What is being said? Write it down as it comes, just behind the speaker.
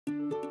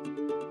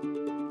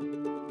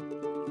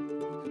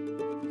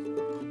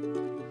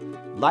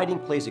Lighting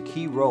plays a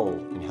key role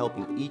in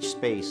helping each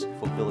space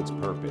fulfill its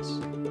purpose.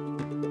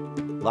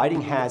 Lighting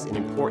has an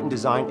important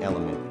design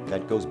element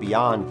that goes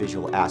beyond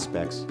visual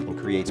aspects and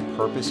creates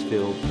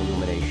purpose-filled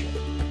illumination.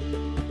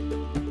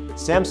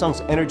 Samsung's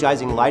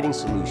energizing lighting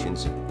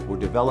solutions were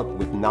developed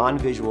with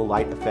non-visual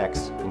light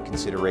effects in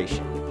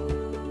consideration.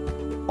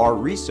 Our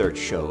research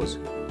shows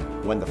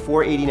when the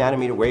 480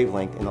 nanometer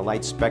wavelength in the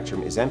light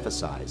spectrum is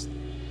emphasized,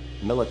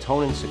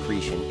 melatonin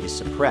secretion is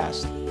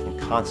suppressed and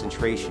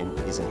concentration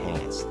is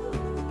enhanced.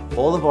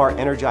 All of our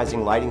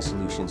energizing lighting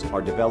solutions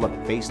are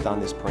developed based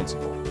on this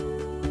principle.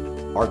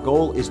 Our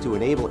goal is to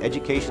enable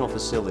educational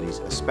facilities,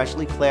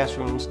 especially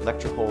classrooms,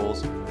 lecture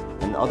halls,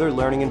 and other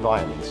learning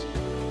environments,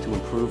 to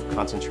improve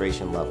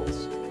concentration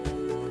levels.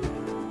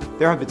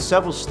 There have been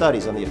several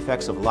studies on the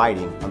effects of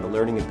lighting on the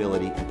learning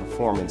ability and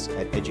performance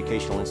at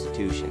educational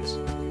institutions.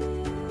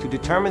 To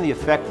determine the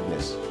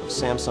effectiveness of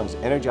Samsung's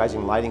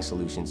energizing lighting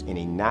solutions in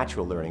a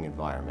natural learning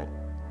environment,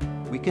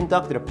 we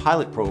conducted a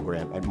pilot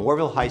program at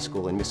Moorville High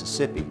School in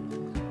Mississippi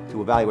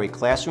to evaluate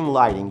classroom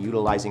lighting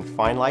utilizing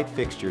fine light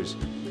fixtures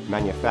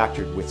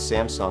manufactured with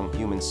Samsung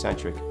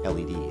human-centric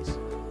LEDs.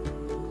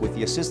 With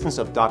the assistance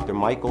of Dr.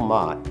 Michael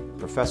Mott,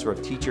 Professor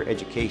of Teacher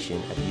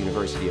Education at the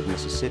University of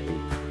Mississippi,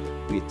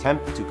 we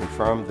attempt to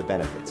confirm the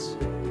benefits.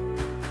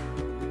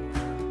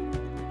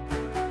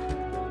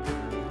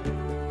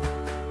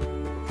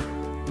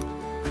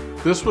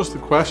 This was the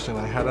question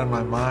I had on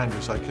my mind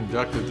as I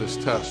conducted this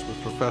test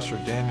with Professor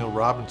Daniel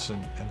Robinson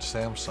and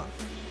Samsung.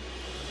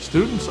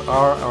 Students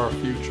are our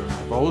future, and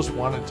I've always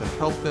wanted to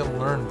help them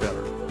learn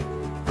better.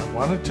 I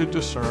wanted to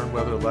discern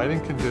whether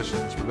lighting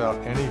conditions without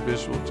any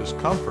visual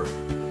discomfort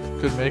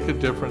could make a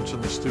difference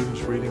in the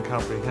students' reading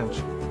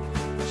comprehension.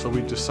 So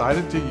we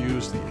decided to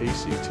use the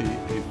ACT,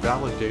 a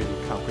validated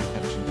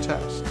comprehension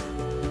test.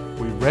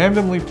 We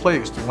randomly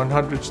placed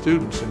 100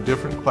 students in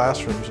different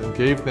classrooms and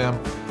gave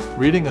them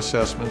reading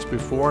assessments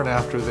before and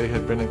after they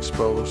had been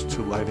exposed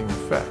to lighting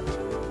effect.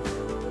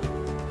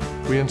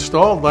 We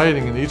installed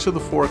lighting in each of the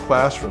 4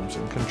 classrooms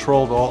and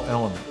controlled all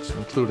elements,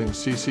 including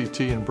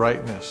CCT and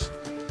brightness,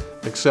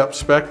 except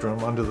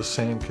spectrum under the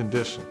same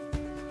condition.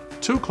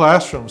 2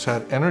 classrooms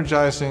had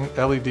energizing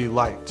LED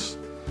lights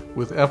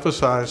with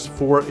emphasized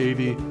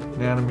 480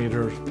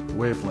 nanometer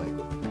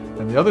wavelength,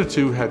 and the other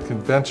 2 had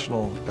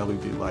conventional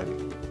LED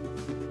lighting.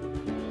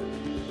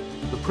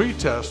 The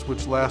pre-test,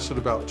 which lasted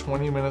about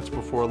 20 minutes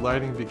before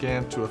lighting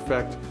began to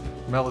affect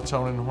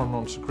melatonin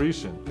hormone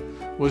secretion,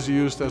 was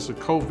used as a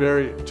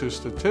covariate to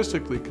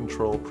statistically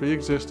control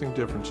pre-existing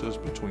differences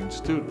between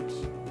students.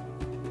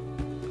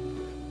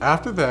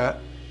 After that,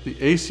 the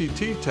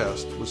ACT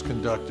test was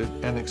conducted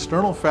and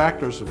external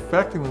factors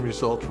affecting the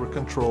results were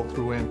controlled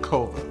through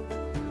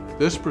ANCOVA.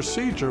 This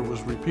procedure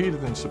was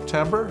repeated in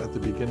September at the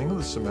beginning of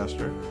the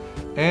semester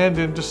and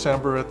in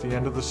December at the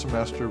end of the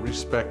semester,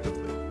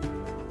 respectively.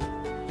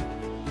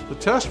 The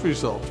test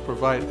results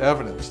provide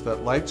evidence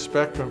that light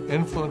spectrum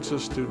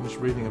influences students'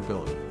 reading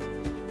ability.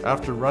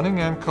 After running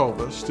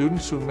ANCOVA,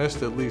 students who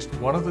missed at least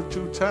one of the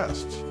 2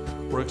 tests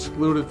were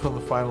excluded from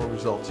the final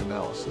results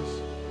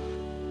analysis.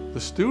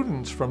 The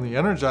students from the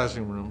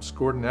energizing room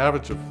scored an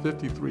average of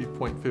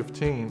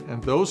 53.15,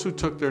 and those who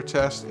took their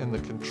test in the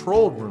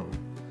control room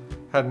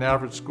had an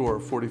average score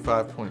of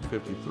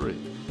 45.53,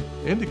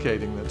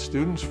 indicating that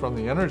students from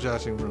the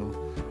energizing room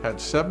had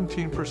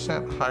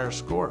 17% higher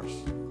scores.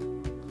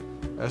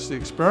 As the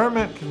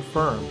experiment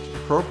confirmed,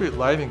 appropriate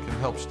lighting can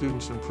help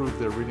students improve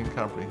their reading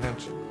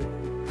comprehension.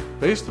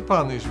 Based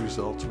upon these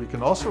results, we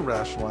can also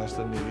rationalize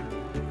the need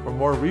for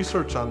more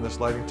research on this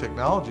lighting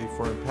technology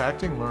for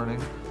impacting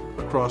learning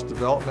across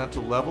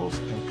developmental levels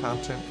and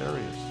content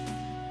areas.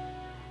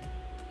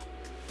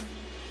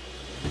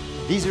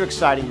 These are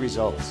exciting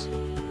results.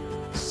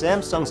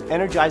 Samsung's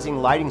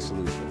energizing lighting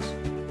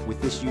solutions with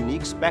this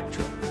unique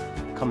spectrum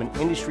come in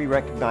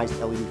industry-recognized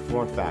LED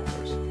form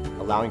factors,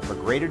 allowing for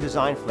greater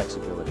design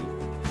flexibility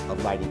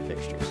of lighting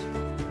fixtures.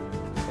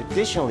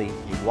 Additionally,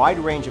 a wide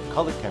range of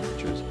color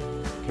temperatures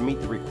can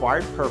meet the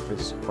required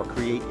purpose or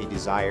create a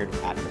desired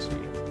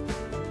atmosphere.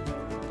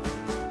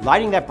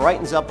 Lighting that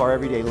brightens up our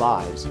everyday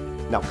lives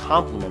now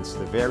complements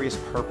the various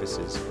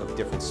purposes of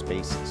different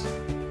spaces.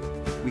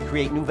 We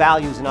create new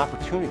values and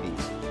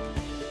opportunities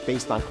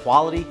based on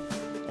quality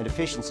and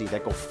efficiency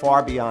that go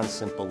far beyond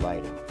simple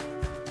lighting.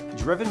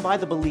 Driven by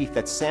the belief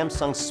that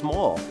Samsung's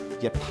small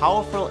yet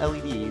powerful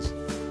LEDs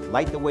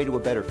light the way to a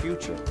better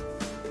future,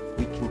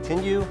 we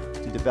continue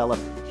to develop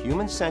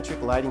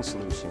human-centric lighting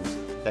solutions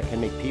that can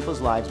make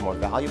people's lives more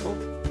valuable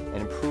and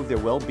improve their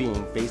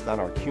well-being based on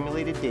our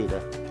accumulated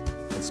data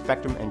and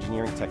spectrum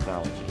engineering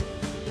technologies.